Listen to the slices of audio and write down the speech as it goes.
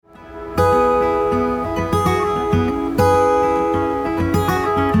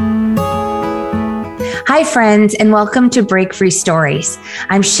Hi, friends, and welcome to Break Free Stories.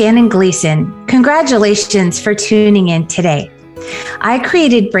 I'm Shannon Gleason. Congratulations for tuning in today. I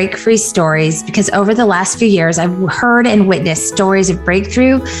created Break Free Stories because over the last few years, I've heard and witnessed stories of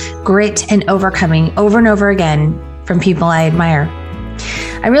breakthrough, grit, and overcoming over and over again from people I admire.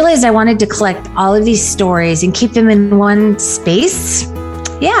 I realized I wanted to collect all of these stories and keep them in one space.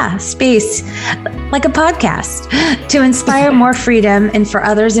 Space, like a podcast, to inspire more freedom and for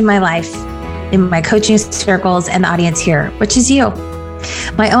others in my life, in my coaching circles and the audience here, which is you.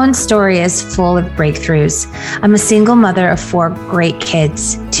 My own story is full of breakthroughs. I'm a single mother of 4 great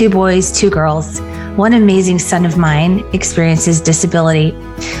kids, 2 boys, 2 girls. One amazing son of mine experiences disability.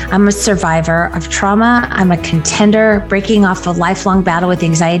 I'm a survivor of trauma. I'm a contender, breaking off a lifelong battle with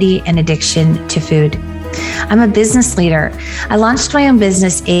anxiety and addiction to food. I'm a business leader. I launched my own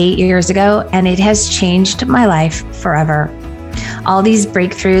business 8 years ago, and it has changed my life forever. All these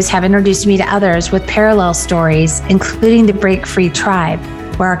breakthroughs have introduced me to others with parallel stories, including the Break Free Tribe,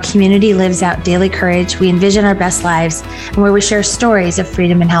 where our community lives out daily courage, we envision our best lives, and where we share stories of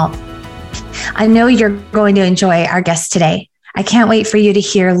freedom and health. I know you're going to enjoy our guest today. I can't wait for you to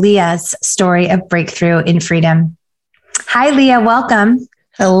hear Leah's story of breakthrough in freedom. Hi, Leah. Welcome.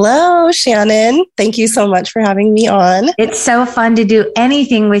 Hello, Shannon. Thank you so much for having me on. It's so fun to do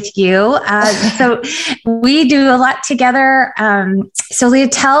anything with you. So we do a lot together. So Leah,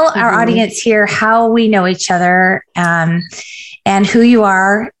 tell our audience here how we know each other and who you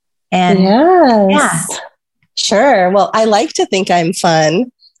are. And Sure. Well, I like to think I'm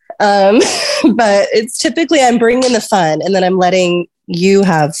fun, but it's typically I'm bringing the fun and then I'm letting you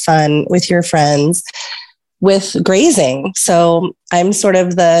have fun with your friends with grazing. So I'm sort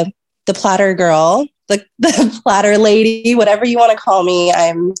of the platter girl, the platter lady, whatever you want to call me.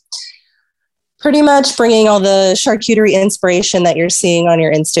 I'm pretty much bringing all the charcuterie inspiration that you're seeing on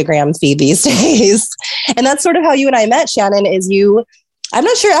your Instagram feed these days. And that's sort of how you and I met, Shannon, I'm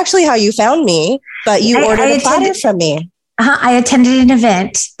not sure actually how you found me, but you ordered a platter from me. I attended an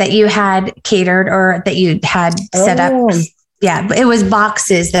event that you had catered or that you had set up. Yeah, it was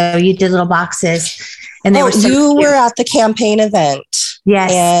boxes though. You did little boxes. And they were so you were at the campaign event.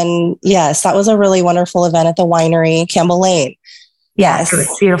 Yes. And yes, that was a really wonderful event at the winery, Campbell Lane. Yes. It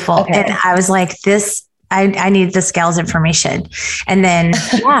was beautiful. Okay. And I was like, I need this gal's information. And then,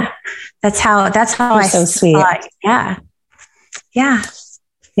 that's how I so sweet. Yeah.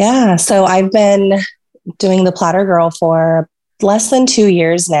 So I've been doing the Platter Girl for less than 2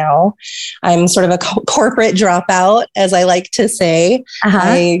 years now. I'm sort of a corporate dropout, as I like to say.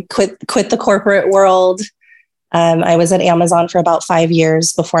 I quit the corporate world. I was at Amazon for about 5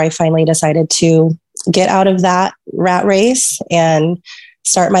 years before I finally decided to get out of that rat race and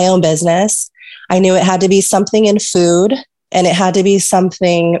start my own business. I knew it had to be something in food and it had to be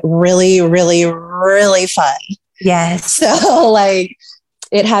something really, really, really fun. Yes. So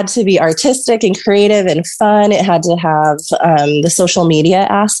it had to be artistic and creative and fun. It had to have the social media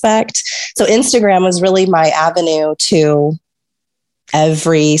aspect. So Instagram was really my avenue to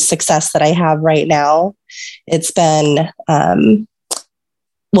every success that I have right now. It's been, as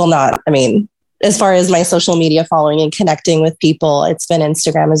far as my social media following and connecting with people,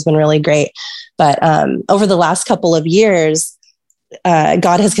 Instagram has been really great. But over the last couple of years,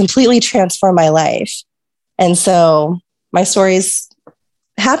 God has completely transformed my life. And so my story's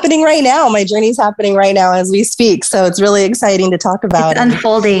happening right now. My journey's happening right now as we speak. So it's really exciting to talk about. It's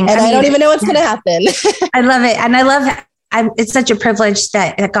unfolding. I don't even know what's going to happen. I love it. And I love it's such a privilege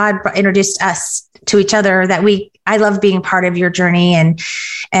that God introduced us to each other, I love being part of your journey. And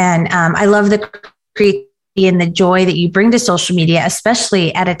I love the creativity and the joy that you bring to social media,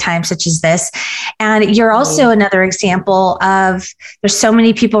 especially at a time such as this. And you're also another example of, there's so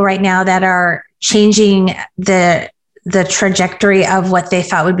many people right now that are changing the trajectory of what they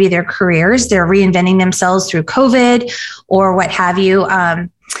thought would be their careers. They're reinventing themselves through COVID or what have you.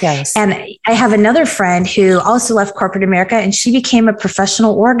 Yes. And I have another friend who also left corporate America and she became a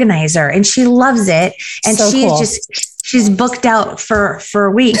professional organizer and she loves it. And so she's booked out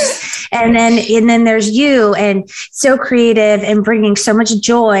for weeks. and then there's you, and so creative and bringing so much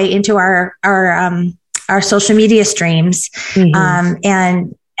joy into our social media streams.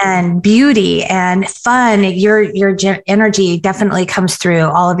 And beauty and fun. Your energy definitely comes through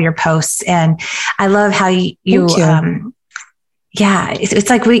all of your posts. And I love how you it's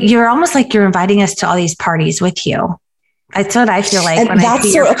like you're almost like you're inviting us to all these parties with you. That's what I feel like.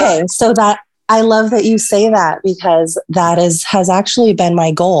 And so that I love that you say that, because that has actually been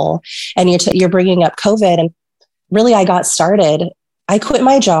my goal. And you're bringing up COVID, and really I got started. I quit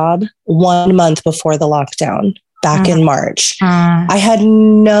my job 1 month before the lockdown. Back in March. I had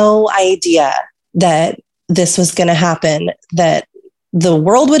no idea that this was going to happen, that the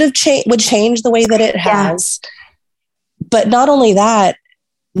world would change the way that it has. But not only that,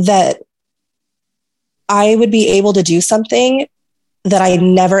 that I would be able to do something that I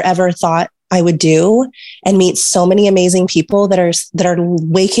never, ever thought I would do, and meet so many amazing people that are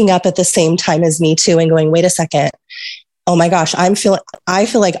waking up at the same time as me too, and going, wait a second. Oh my gosh, I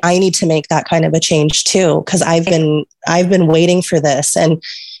feel like I need to make that kind of a change too. Cause I've been waiting for this. And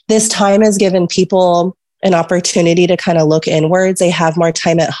this time has given people an opportunity to kind of look inwards. They have more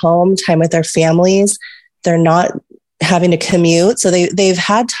time at home, time with their families. They're not having to commute. So they've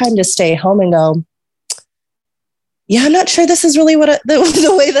had time to stay home and go, yeah, I'm not sure this is really what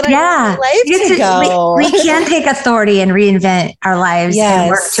the way that I want my life to go. We can take authority and reinvent our lives and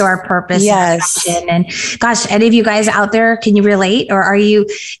work to our purpose. Yes. And gosh, any of you guys out there, can you relate? Or you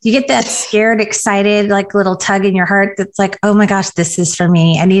get that scared, excited, like little tug in your heart that's like, oh my gosh, this is for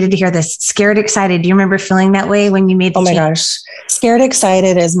me. I needed to hear this. Scared, excited. Do you remember feeling that way when you made the change? Oh my gosh. Scared,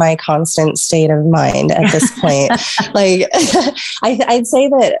 excited is my constant state of mind at this point. Like I'd say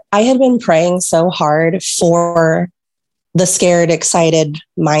that I had been praying so hard for the scared, excited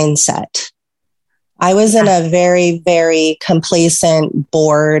mindset. I was in a very, very complacent,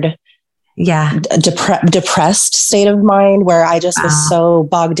 bored, depressed state of mind where I just was so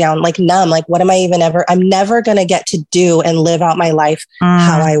bogged down, like numb. Like, what am I I'm never going to get to do and live out my life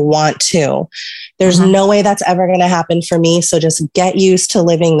how I want to. There's no way that's ever going to happen for me. So just get used to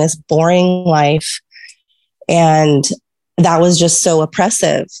living this boring life. And that was just so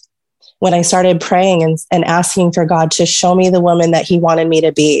oppressive. When I started praying and asking for God to show me the woman that he wanted me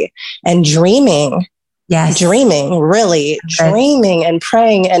to be, and dreaming and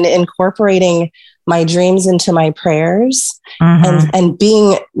praying and incorporating my dreams into my prayers, and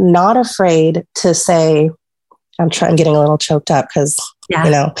being not afraid to say, I'm getting a little choked up because,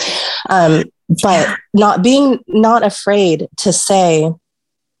 but not afraid to say,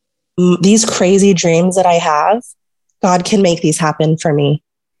 these crazy dreams that I have, God can make these happen for me.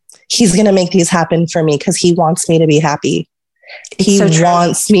 He's going to make these happen for me because he wants me to be happy. He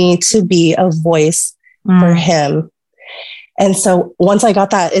wants me to be a voice for him. And so once I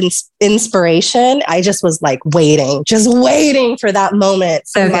got that inspiration, I just was like waiting for that moment,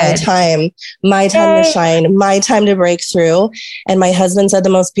 for my time to shine, my time to break through. And my husband said the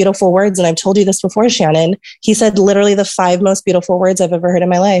most beautiful words. And I've told you this before, Shannon. He said literally the 5 most beautiful words I've ever heard in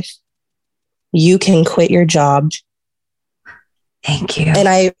my life. You can quit your job. Thank you. And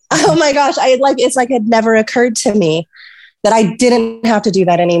oh my gosh, it's like it never occurred to me that I didn't have to do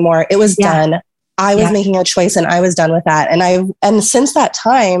that anymore. It was done. I was making a choice and I was done with that. And since that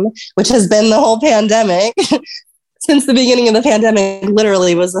time, which has been the whole pandemic, since the beginning of the pandemic,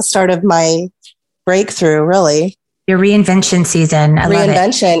 literally was the start of my breakthrough, really. Your reinvention season.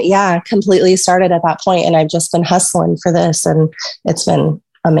 Reinvention. Yeah, completely started at that point. And I've just been hustling for this, and it's been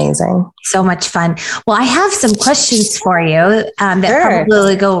amazing. So much fun. Well, I have some questions for you that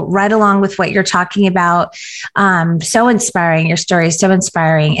probably go right along with what you're talking about. So inspiring. Your story is so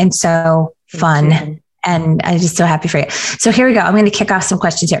inspiring and so fun. And I'm just so happy for you. So here we go. I'm going to kick off some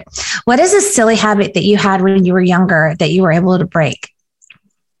questions here. What is a silly habit that you had when you were younger that you were able to break?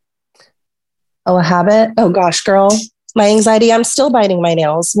 Oh, a habit? Oh gosh, girl, my anxiety. I'm still biting my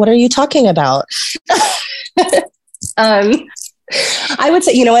nails. What are you talking about? I would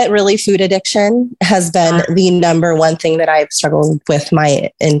say, you know what, really food addiction has been the number one thing that I've struggled with my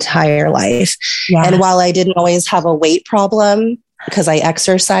entire life. Yeah. And while I didn't always have a weight problem because I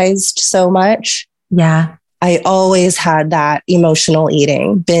exercised so much, I always had that emotional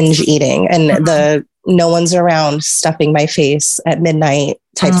eating, binge eating, and the no one's around stuffing my face at midnight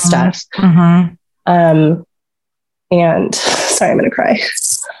type stuff. And sorry, I'm going to cry.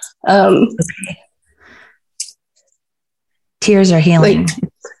 Okay. Tears are healing.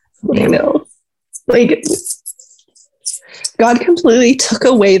 I know. Like, God completely took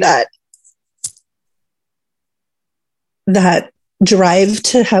away that drive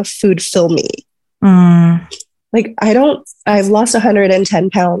to have food fill me. Like, I've lost 110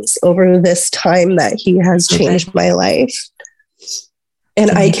 pounds over this time that he has changed my life.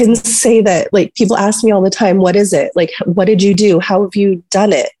 And I can say that, like, people ask me all the time, what is it? Like, what did you do? How have you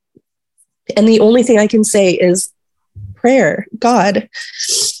done it? And the only thing I can say is prayer, God,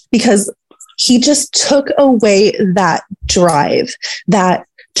 because he just took away that drive, that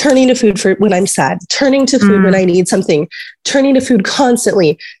turning to food for when I'm sad, turning to food when I need something, turning to food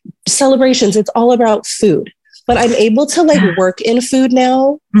constantly, celebrations. It's all about food, but I'm able to work in food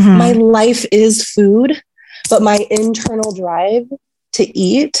now. My life is food, but my internal drive to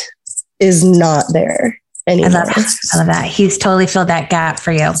eat is not there anymore. I love that. He's totally filled that gap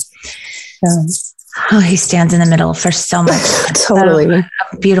for you. Yeah. Oh, he stands in the middle for so much. Totally.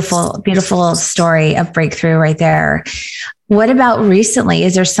 Beautiful, beautiful story of breakthrough right there. What about recently?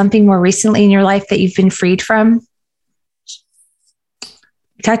 Is there something more recently in your life that you've been freed from?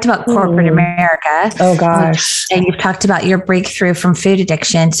 You talked about corporate America. Oh gosh. And you've talked about your breakthrough from food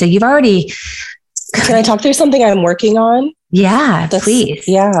addiction. So you've already... Can I talk through something I'm working on? Yeah, please.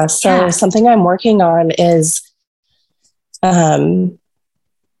 Yeah. So something I'm working on is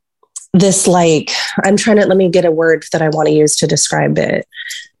this, like, let me get a word that I want to use to describe it.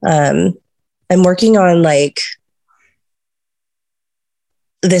 I'm working on like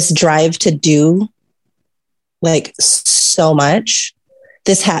this drive to do like so much.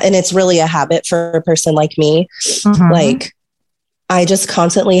 And it's really a habit for a person like me. Mm-hmm. Like, I just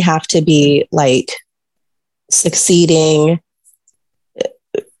constantly have to be like succeeding,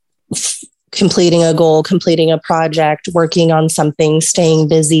 completing a goal, completing a project, working on something, staying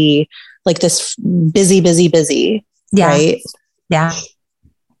busy, like this busy. Yeah. Right. Yeah.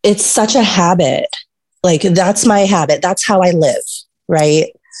 It's such a habit. Like, that's my habit. That's how I live.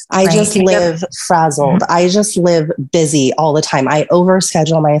 Right. I just live frazzled. Mm-hmm. I just live busy all the time. I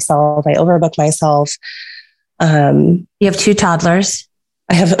overschedule myself. I overbook myself. You have 2 toddlers.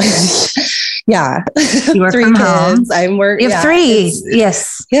 I have, yeah. You work 3 from kids. home. I'm working. You have 3.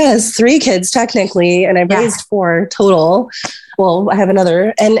 Yes. Yes. 3 kids technically. And I've raised 4 total. Well, I have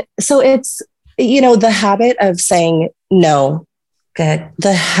another. And so it's, the habit of saying no. Good.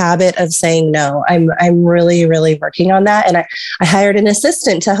 The habit of saying no. I'm really, really working on that. And I hired an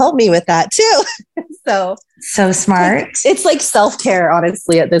assistant to help me with that too. So smart. It's like self-care,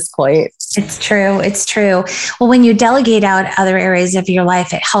 honestly, at this point. It's true. It's true. Well, when you delegate out other areas of your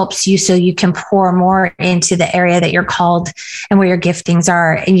life, it helps you so you can pour more into the area that you're called and where your giftings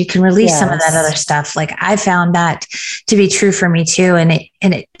are, and you can release some of that other stuff. Like, I found that to be true for me too. And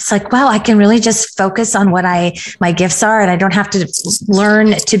it's like, wow, I can really just focus on what my gifts are, and I don't have to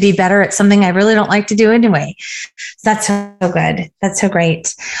learn to be better at something I really don't like to do anyway. So that's so good. That's so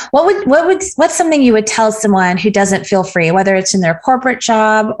great. What's something you would tell someone who doesn't feel free, whether it's in their corporate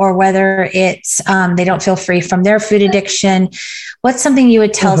job or whether it's they don't feel free from their food addiction? What's something you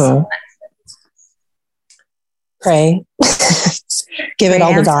would tell someone? Pray. Give it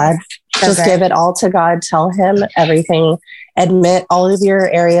all to God. Just give it all to God. Tell him everything. Admit all of your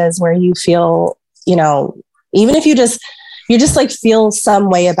areas where you feel, even if you just like feel some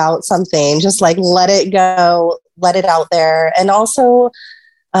way about something, just like let it go, let it out there. And also,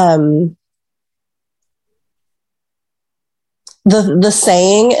 the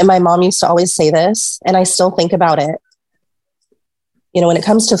saying, and my mom used to always say this, and I still think about it, when it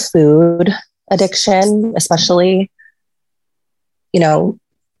comes to food addiction, especially,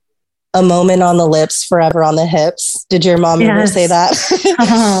 a moment on the lips, forever on the hips. Did your mom ever say that?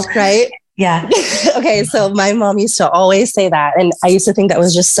 Right? Yeah. Okay. So my mom used to always say that. And I used to think that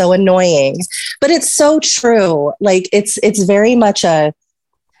was just so annoying, but it's so true. Like, it's very much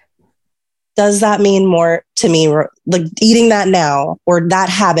does that mean more to me? Like, eating that now, or that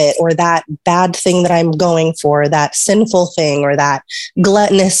habit, or that bad thing that I'm going for, that sinful thing, or that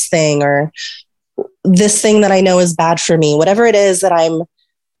gluttonous thing, or this thing that I know is bad for me, whatever it is that I'm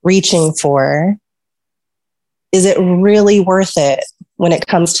reaching for, is it really worth it when it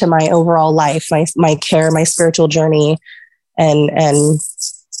comes to my overall life, my care, my spiritual journey, and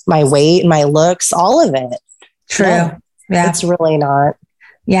my weight, my looks, all of it? True. No, yeah. It's really not.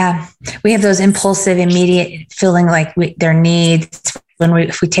 Yeah. We have those impulsive, immediate feeling like their needs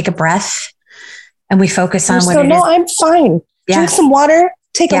if we take a breath and we focus on what it is. No, I'm fine. Yeah. Drink some water,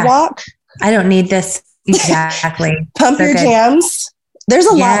 take a walk. I don't need this. Exactly. Pump your jams. There's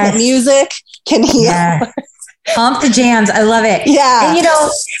a lot that music can heal. Yeah. Pump the jams. I love it. Yeah.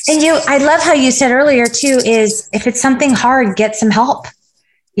 And I love how you said earlier too, is if it's something hard, get some help.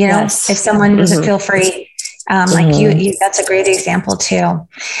 If someone doesn't feel free, like you, that's a great example too.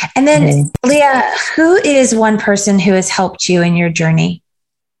 And then Leah, who is one person who has helped you in your journey?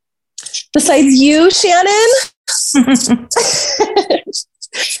 Besides you, Shannon?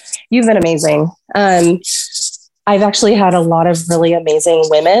 You've been amazing. I've actually had a lot of really amazing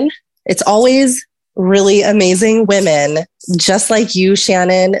women. It's always really amazing women, just like you,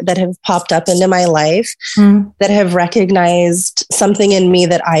 Shannon, that have popped up into my life, that have recognized something in me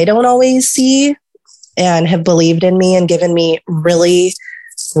that I don't always see, and have believed in me and given me really,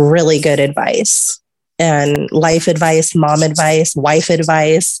 really good advice, and life advice, mom advice, wife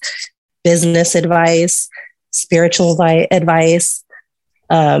advice, business advice, spiritual advice.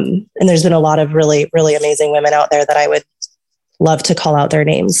 And there's been a lot of really, really amazing women out there that I would love to call out their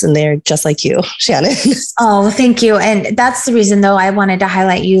names, and they're just like you, Shannon. Oh, thank you. And that's the reason, though, I wanted to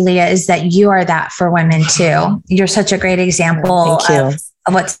highlight you, Leah, is that you are that for women too. You're such a great example of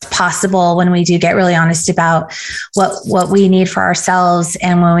what's possible when we do get really honest about what we need for ourselves.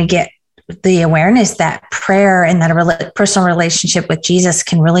 And when we get the awareness that prayer and that personal relationship with Jesus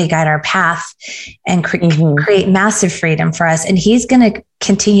can really guide our path and create massive freedom for us. And he's going to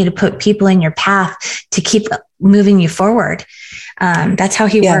continue to put people in your path to keep moving you forward. That's how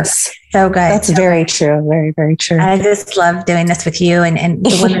he works. So good. That's very true. Very, very true. I just love doing this with you and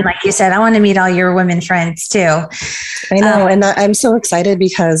the women, like you said. I want to meet all your women friends too. I know. And I'm so excited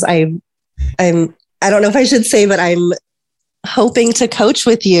because I don't know if I should say, but I'm hoping to coach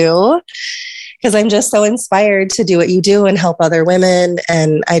with you because I'm just so inspired to do what you do and help other women.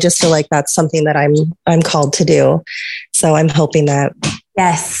 And I just feel like that's something that I'm called to do. So I'm hoping that.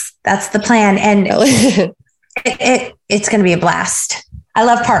 Yes, that's the plan. And it's going to be a blast. I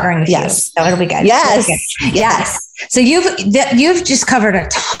love partnering with you. So it'll be good. Yes. So you've just covered a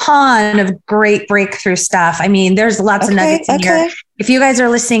ton of great breakthrough stuff. I mean, there's lots of nuggets in here. If you guys are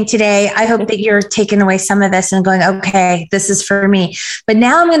listening today, I hope that you're taking away some of this and going, okay, this is for me. But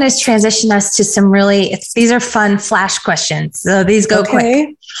now I'm going to transition us to some these are fun flash questions. So these go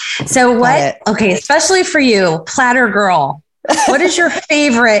quick. So especially for you, platter girl, what is your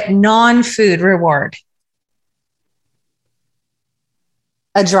favorite non-food reward?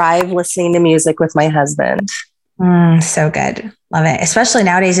 A drive listening to music with my husband. So good. Love it. Especially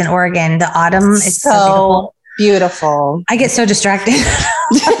nowadays in Oregon, the autumn is so beautiful. I get so distracted.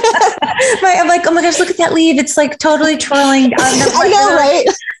 I'm like, oh my gosh, look at that leaf. It's like totally twirling. I know, right?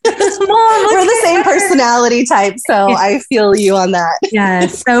 Mom, we're the same personality type. So I feel you on that. Yeah,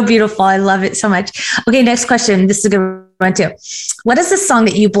 it's so beautiful. I love it so much. Okay, next question. This is a good one too. What is the song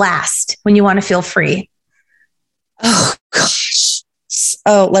that you blast when you want to feel free? Oh gosh.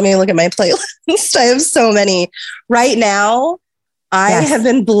 Oh, let me look at my playlist. I have so many. Right now, I have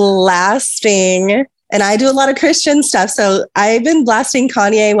been blasting, and I do a lot of Christian stuff. So I've been blasting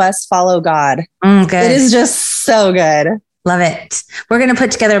Kanye West, Follow God. Good. It is just so good. Love it. We're going to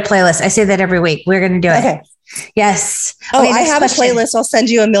put together a playlist. I say that every week. We're going to do it. Okay. Yes. Oh, I have a playlist. I'll send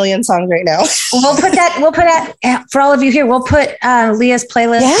you a million songs right now. We'll put that for all of you here. We'll put Leah's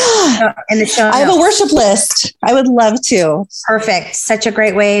playlist in the show notes. I have a worship list. I would love to. Perfect. Such a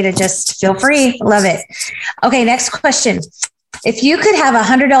great way to just feel free. Love it. Okay. Next question. If you could have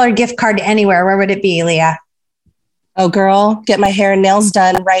 $100 gift card to anywhere, where would it be, Leah? Oh, girl, get my hair and nails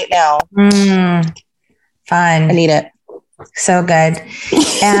done right now. Fun. I need it. So good.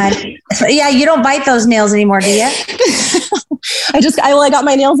 And you don't bite those nails anymore, do you? I got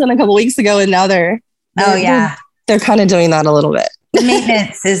my nails in a couple weeks ago and now they're kind of doing that a little bit. The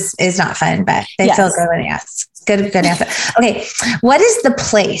maintenance is not fun, but they feel good. Yes. Good answer. Okay. What is the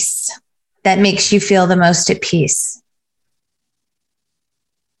place that makes you feel the most at peace?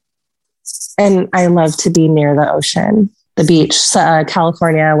 And I love to be near the ocean, the beach,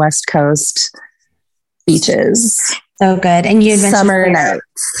 California, West Coast beaches. So good. And you mentioned summer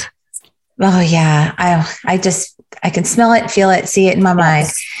nights. Oh yeah. I can smell it, feel it, see it in my mind.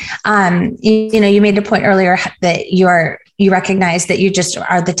 You made a point earlier that you recognize that you just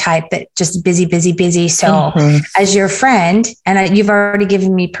are the type that just busy. So as your friend, and you've already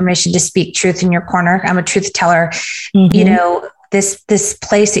given me permission to speak truth in your corner. I'm a truth teller. This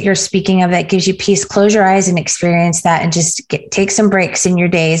place that you're speaking of that gives you peace, close your eyes and experience that and just take some breaks in your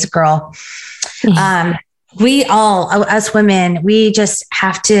days, girl. We all, us women, we just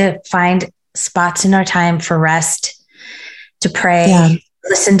have to find spots in our time for rest, to pray,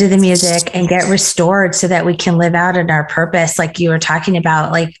 listen to the music and get restored so that we can live out in our purpose. Like you were talking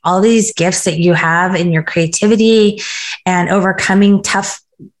about, like all these gifts that you have in your creativity and overcoming tough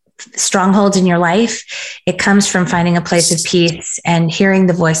strongholds in your life. It comes from finding a place of peace and hearing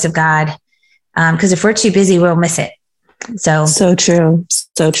the voice of God. Because if we're too busy, we'll miss it. So true.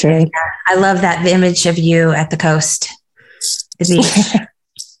 So true. Yeah, I love that the image of you at the coast, the beach.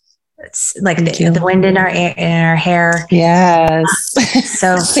 It's like the wind in our hair. Yes.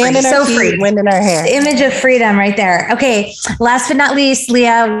 So sand in our feet, wind in our hair. The image of freedom right there. Okay. Last but not least,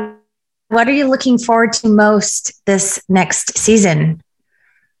 Leah, what are you looking forward to most this next season?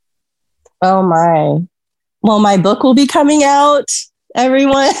 Oh my. Well, my book will be coming out.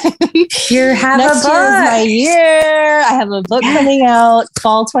 Everyone, next year is my year. I have a book coming out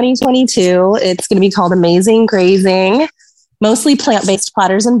fall 2022. It's going to be called Amazing Grazing, mostly plant-based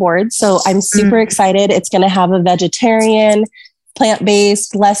platters and boards. So I'm super excited. It's going to have a vegetarian,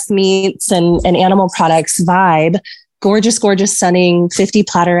 plant-based, less meats and animal products vibe. Gorgeous, stunning 50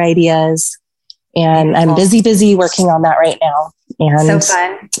 platter ideas. And I'm busy working on that right now. And so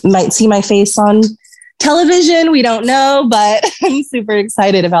fun. Might see my face on television. We don't know, but I'm super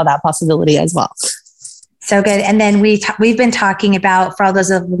excited about that possibility as well. So good. And then we've been talking about, for all those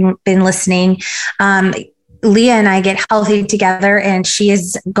who have been listening, Leah and I get healthy together, and she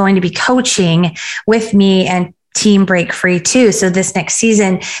is going to be coaching with me and Team Break Free too. So this next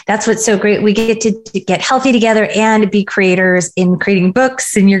season, that's what's so great. We get to get healthy together and be creators in creating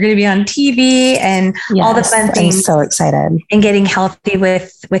books, and you're going to be on TV and all the fun things. I'm so excited. And getting healthy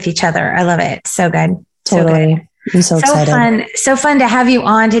with each other. I love it. So good. Totally. So good. I'm so excited. So fun to have you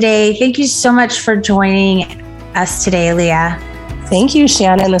on today. Thank you so much for joining us today, Leah. Thank you,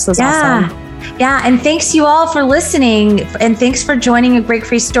 Shannon. This was awesome. Yeah. And thanks you all for listening, and thanks for joining Break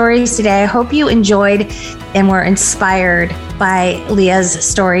Free Stories today. I hope you enjoyed and were inspired by Leah's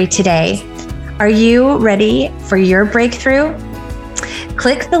story today. Are you ready for your breakthrough?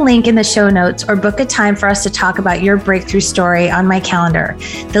 Click the link in the show notes or book a time for us to talk about your breakthrough story on my calendar.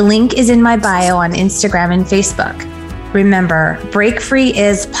 The link is in my bio on Instagram and Facebook. Remember, break free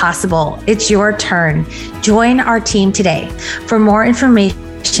is possible. It's your turn. Join our team today. For more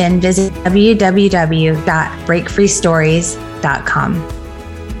information, visit www.breakfreestories.com.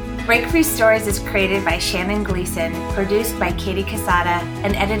 Break Free Stories is created by Shannon Gleason, produced by Katie Casada,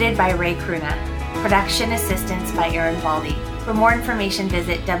 and edited by Ray Cruna. Production assistance by Aaron Baldy. For more information,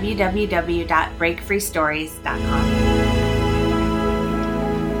 visit www.breakfreestories.com.